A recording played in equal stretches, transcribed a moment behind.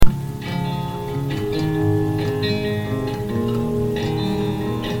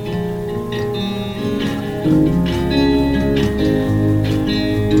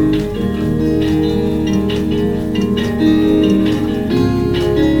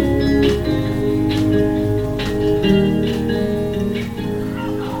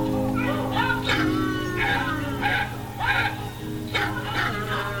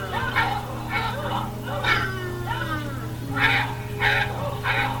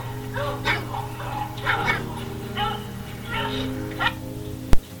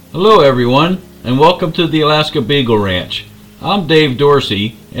Hello everyone, and welcome to the Alaska Beagle Ranch. I'm Dave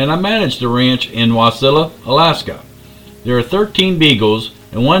Dorsey, and I manage the ranch in Wasilla, Alaska. There are 13 beagles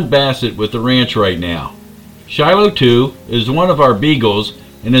and 1 basset with the ranch right now. Shiloh 2 is one of our beagles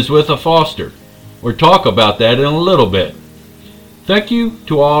and is with a foster. We'll talk about that in a little bit. Thank you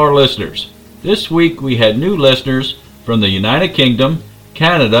to all our listeners. This week we had new listeners from the United Kingdom,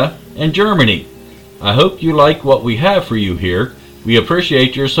 Canada, and Germany. I hope you like what we have for you here. We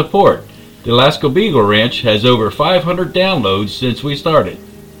appreciate your support. The Alaska Beagle Ranch has over 500 downloads since we started.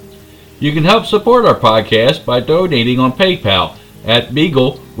 You can help support our podcast by donating on PayPal at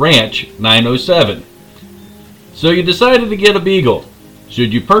Beagle Ranch 907. So you decided to get a beagle.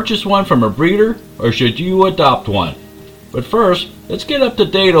 Should you purchase one from a breeder or should you adopt one? But first, let's get up to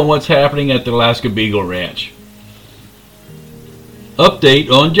date on what's happening at the Alaska Beagle Ranch. Update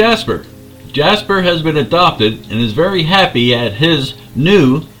on Jasper. Jasper has been adopted and is very happy at his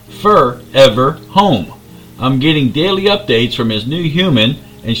new forever home. I'm getting daily updates from his new human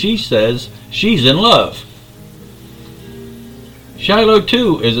and she says she's in love. Shiloh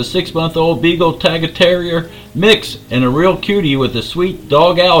 2 is a 6-month-old Beagle Tag Terrier mix and a real cutie with a sweet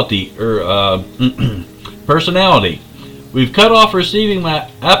dogality personality. We've cut off receiving my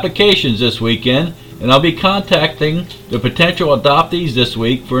applications this weekend and I'll be contacting the potential adoptees this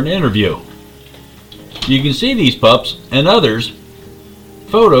week for an interview. You can see these pups and others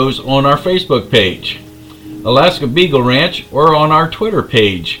photos on our Facebook page, Alaska Beagle Ranch, or on our Twitter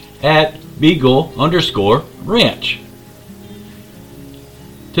page at Beagle_Ranch.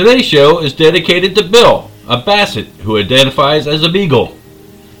 Today's show is dedicated to Bill, a basset who identifies as a beagle.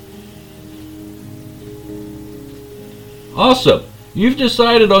 Also, you've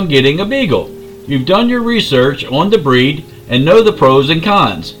decided on getting a beagle. You've done your research on the breed and know the pros and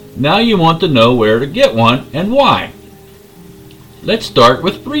cons. Now you want to know where to get one and why. Let's start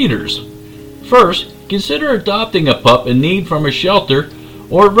with breeders. First, consider adopting a pup in need from a shelter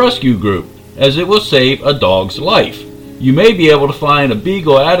or rescue group, as it will save a dog's life. You may be able to find a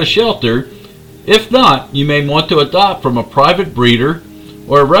beagle at a shelter. If not, you may want to adopt from a private breeder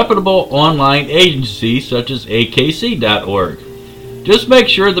or a reputable online agency such as akc.org. Just make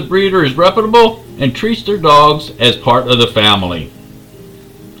sure the breeder is reputable and treats their dogs as part of the family.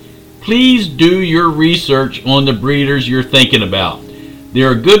 Please do your research on the breeders you're thinking about.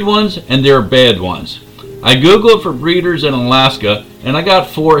 There are good ones and there are bad ones. I googled for breeders in Alaska and I got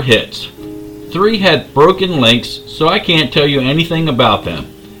 4 hits. 3 had broken links, so I can't tell you anything about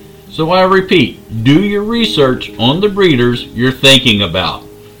them. So I repeat, do your research on the breeders you're thinking about.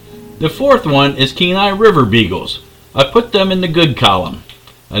 The 4th one is Kenai River Beagles. I put them in the good column.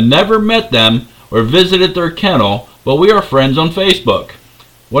 I never met them or visited their kennel, but we are friends on Facebook.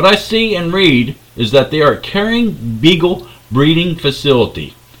 What I see and read is that they are a caring beagle breeding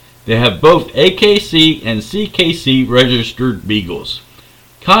facility. They have both AKC and CKC registered beagles.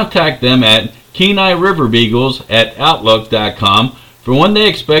 Contact them at Kenai River Beagles at Outlook.com for when they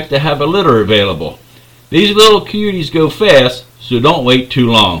expect to have a litter available. These little cuties go fast, so don't wait too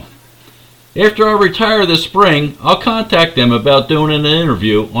long. After I retire this spring, I'll contact them about doing an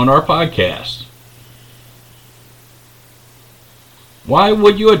interview on our podcast. Why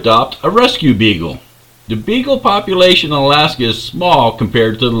would you adopt a rescue beagle? The beagle population in Alaska is small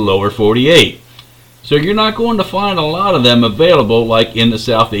compared to the lower 48, so you're not going to find a lot of them available like in the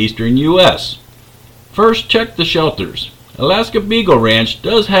southeastern U.S. First, check the shelters. Alaska Beagle Ranch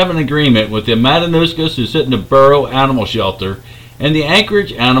does have an agreement with the Matanuska Susitna Burrow Animal Shelter and the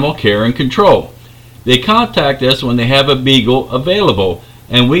Anchorage Animal Care and Control. They contact us when they have a beagle available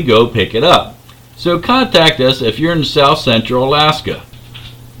and we go pick it up. So contact us if you're in South Central Alaska.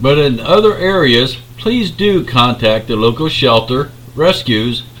 But in other areas, please do contact the local shelter,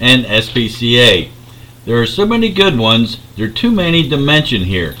 rescues, and SPCA. There are so many good ones, there are too many to mention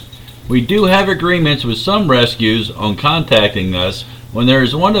here. We do have agreements with some rescues on contacting us when there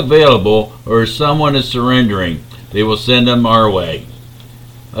is one available or someone is surrendering. They will send them our way.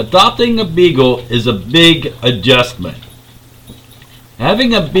 Adopting a beagle is a big adjustment.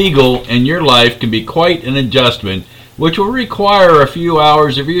 Having a beagle in your life can be quite an adjustment, which will require a few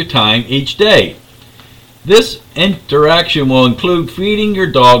hours of your time each day. This interaction will include feeding your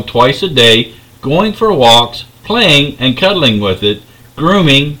dog twice a day, going for walks, playing and cuddling with it,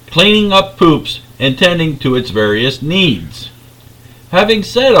 grooming, cleaning up poops, and tending to its various needs. Having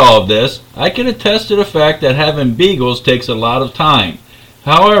said all of this, I can attest to the fact that having beagles takes a lot of time.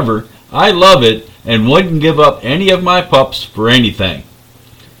 However, I love it and wouldn't give up any of my pups for anything.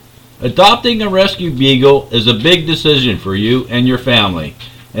 Adopting a rescue beagle is a big decision for you and your family,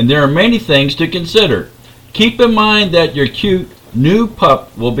 and there are many things to consider. Keep in mind that your cute new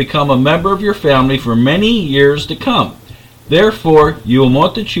pup will become a member of your family for many years to come. Therefore, you will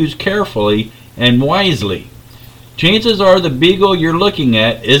want to choose carefully and wisely. Chances are the beagle you're looking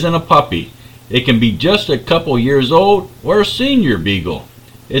at isn't a puppy. It can be just a couple years old or a senior beagle.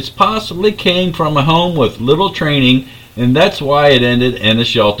 It possibly came from a home with little training, and that's why it ended in a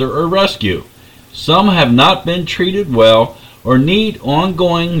shelter or rescue. Some have not been treated well or need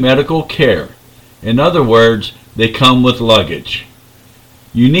ongoing medical care. In other words, they come with luggage.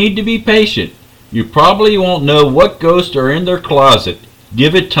 You need to be patient. You probably won't know what ghosts are in their closet.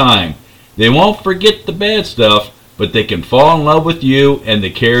 Give it time. They won't forget the bad stuff, but they can fall in love with you and the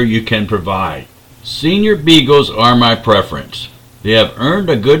care you can provide. Senior beagles are my preference. They have earned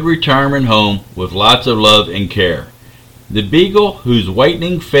a good retirement home with lots of love and care. The beagle whose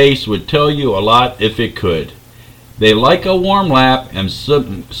whitening face would tell you a lot if it could. They like a warm lap and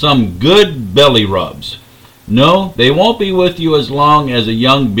some good belly rubs. No, they won't be with you as long as a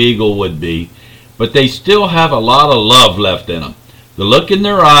young beagle would be, but they still have a lot of love left in them. The look in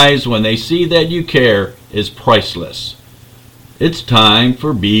their eyes when they see that you care is priceless. It's time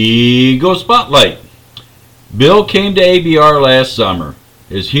for Beagle Spotlight. Bill came to ABR last summer.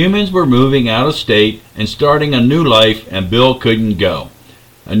 His humans were moving out of state and starting a new life, and Bill couldn't go.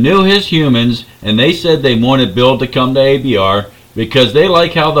 I knew his humans, and they said they wanted Bill to come to ABR because they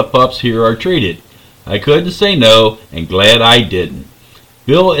like how the pups here are treated. I couldn't say no, and glad I didn't.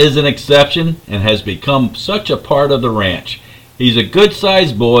 Bill is an exception and has become such a part of the ranch. He's a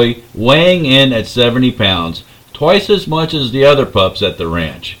good-sized boy, weighing in at 70 pounds, twice as much as the other pups at the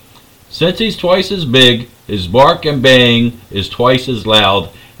ranch. Since he's twice as big, his bark and baying is twice as loud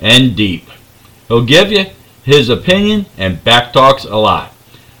and deep. He'll give you his opinion and backtalks a lot.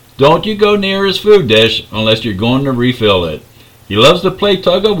 Don't you go near his food dish unless you're going to refill it. He loves to play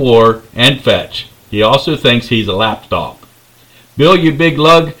tug of war and fetch. He also thinks he's a lapdog. Bill, you big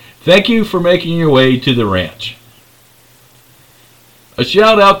lug, thank you for making your way to the ranch. A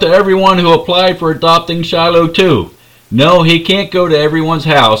shout out to everyone who applied for adopting Shiloh 2. No, he can't go to everyone's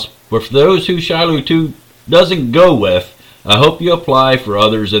house, but for those who Shiloh 2 doesn't go with, I hope you apply for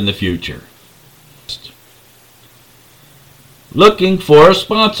others in the future. Looking for a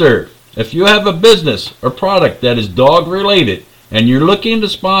sponsor. If you have a business or product that is dog related and you're looking to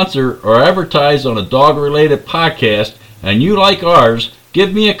sponsor or advertise on a dog related podcast and you like ours,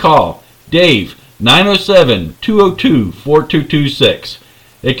 give me a call. Dave, 907-202-4226.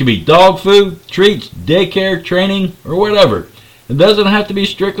 It can be dog food, treats, daycare, training, or whatever. It doesn't have to be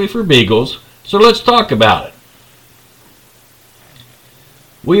strictly for beagles, so let's talk about it.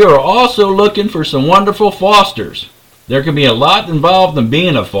 We are also looking for some wonderful fosters. There can be a lot involved in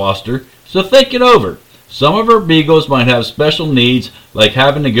being a foster, so think it over. Some of our beagles might have special needs, like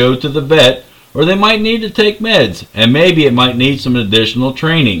having to go to the vet, or they might need to take meds, and maybe it might need some additional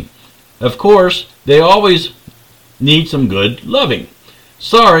training. Of course, they always need some good loving.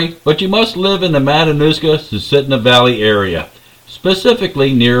 Sorry, but you must live in the Matanuska-Susitna Valley area,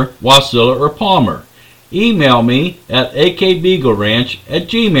 specifically near Wasilla or Palmer. Email me at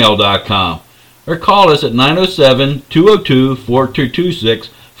akbeagleranch@gmail.com or call us at 907-202-4226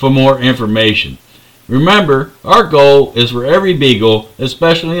 for more information. Remember, our goal is for every beagle,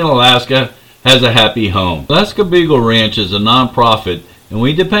 especially in Alaska, has a happy home. Alaska Beagle Ranch is a non-profit, and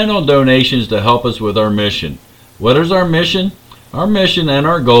we depend on donations to help us with our mission. What is our mission? Our mission and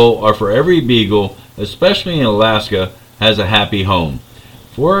our goal are for every beagle, especially in Alaska, has a happy home.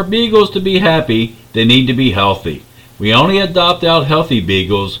 For our beagles to be happy, they need to be healthy. We only adopt out healthy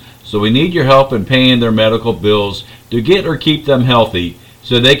beagles, so we need your help in paying their medical bills to get or keep them healthy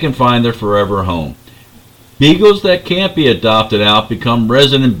so they can find their forever home. Beagles that can't be adopted out become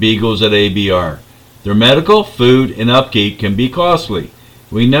resident beagles at ABR. Their medical, food, and upkeep can be costly.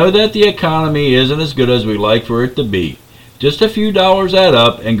 We know that the economy isn't as good as we like for it to be. Just a few dollars add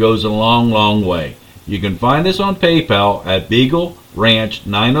up and goes a long, long way. You can find us on PayPal at Beagle Ranch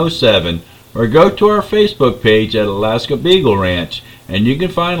 907 or go to our Facebook page at Alaska Beagle Ranch and you can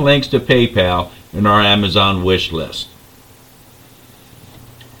find links to PayPal in our Amazon wish list.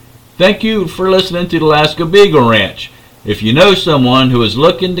 Thank you for listening to the Alaska Beagle Ranch. If you know someone who is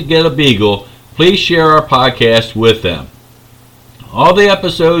looking to get a beagle, please share our podcast with them. All the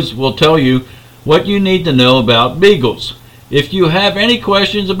episodes will tell you what you need to know about beagles. If you have any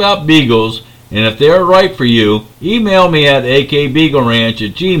questions about beagles, and if they are right for you, email me at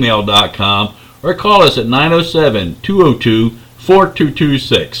akbeagleranch@gmail.com or call us at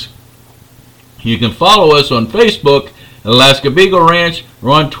 907-202-4226. You can follow us on Facebook at Alaska Beagle Ranch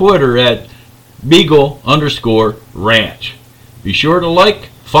or on Twitter at Beagle_Ranch. Be sure to like,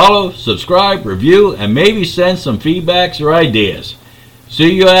 Follow, subscribe, review, and maybe send some feedbacks or ideas.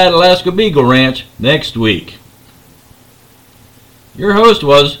 See you at Alaska Beagle Ranch next week. Your host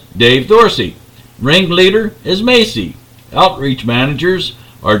was Dave Dorsey. Ringleader is Macy. Outreach managers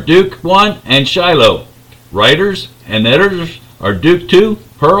are Duke 1 and Shiloh. Writers and editors are Duke 2,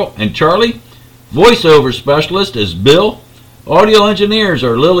 Pearl, and Charlie. Voiceover specialist is Bill. Audio engineers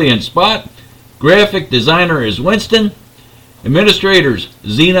are Lily and Spot. Graphic designer is Winston. Administrators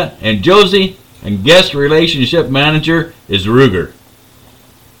Zena and Josie. And guest relationship manager is Ruger.